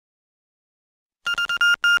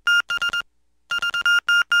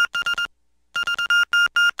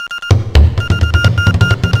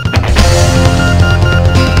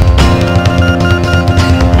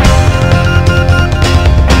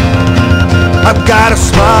I've got a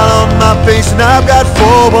smile on my face and I've got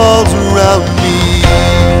four walls around me.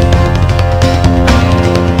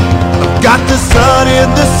 I've got the sun in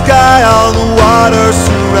the sky, all the water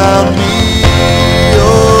surround me.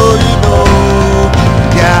 Oh, you know,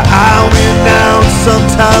 yeah, I win now and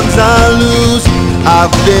sometimes I lose.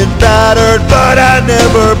 I've been battered but I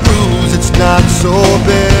never bruise. It's not so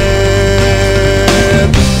bad.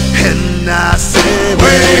 And I say,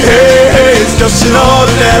 wait, hey, hey, it's just an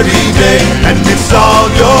ordinary day, and it's all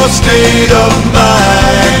your state of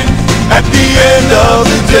mind. At the end of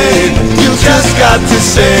the day, you just got to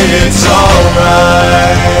say it's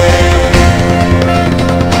alright.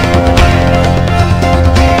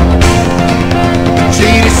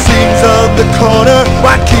 Jeannie sings on the corner,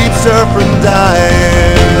 what keeps her from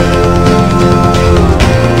dying?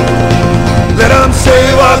 Let them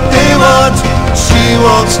say what they want, she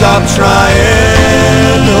won't stop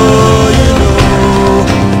trying. Oh, you know,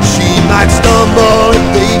 she might stumble if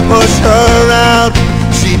they push her around.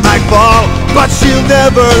 She might fall, but she'll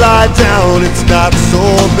never lie down. It's not so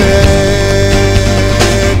bad.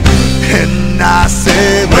 And I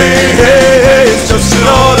say, hey, hey, hey, it's just an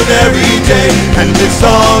ordinary day, and it's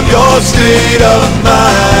all your state of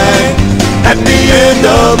mind. At the end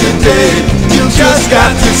of the day, you just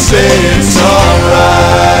got to say it's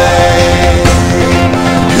alright.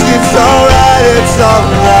 'Cause it's alright, it's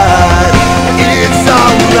alright, it's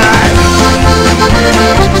alright.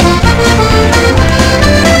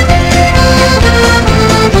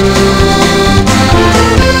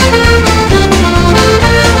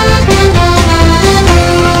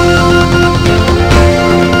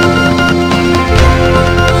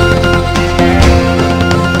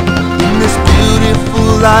 In this beautiful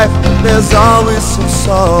life, there's always some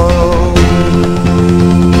sorrow,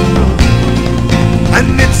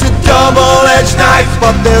 and it's a double-edged knife,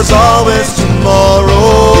 but there's always tomorrow.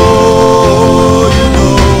 You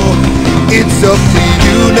know, it's up to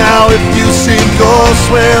you now if you sink or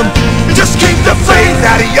swim. Just keep the faith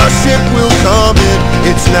that your ship will come in.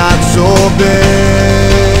 It's not so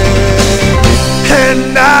bad.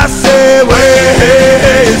 And I say, wait, hey,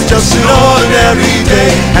 hey, it's just an ordinary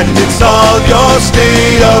day, and it's all your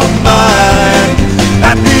state of mind.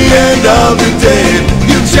 At the end of the day,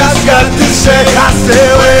 you just got to say, I say,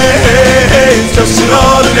 wait, hey, hey, it's just an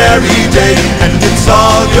ordinary day, and it's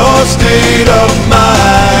all your state of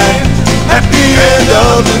mind. At the end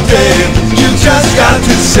of the day, you just got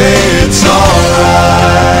to say it's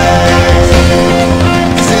alright.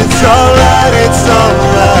 'Cause it's alright, it's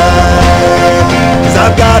alright. 'Cause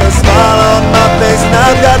I've got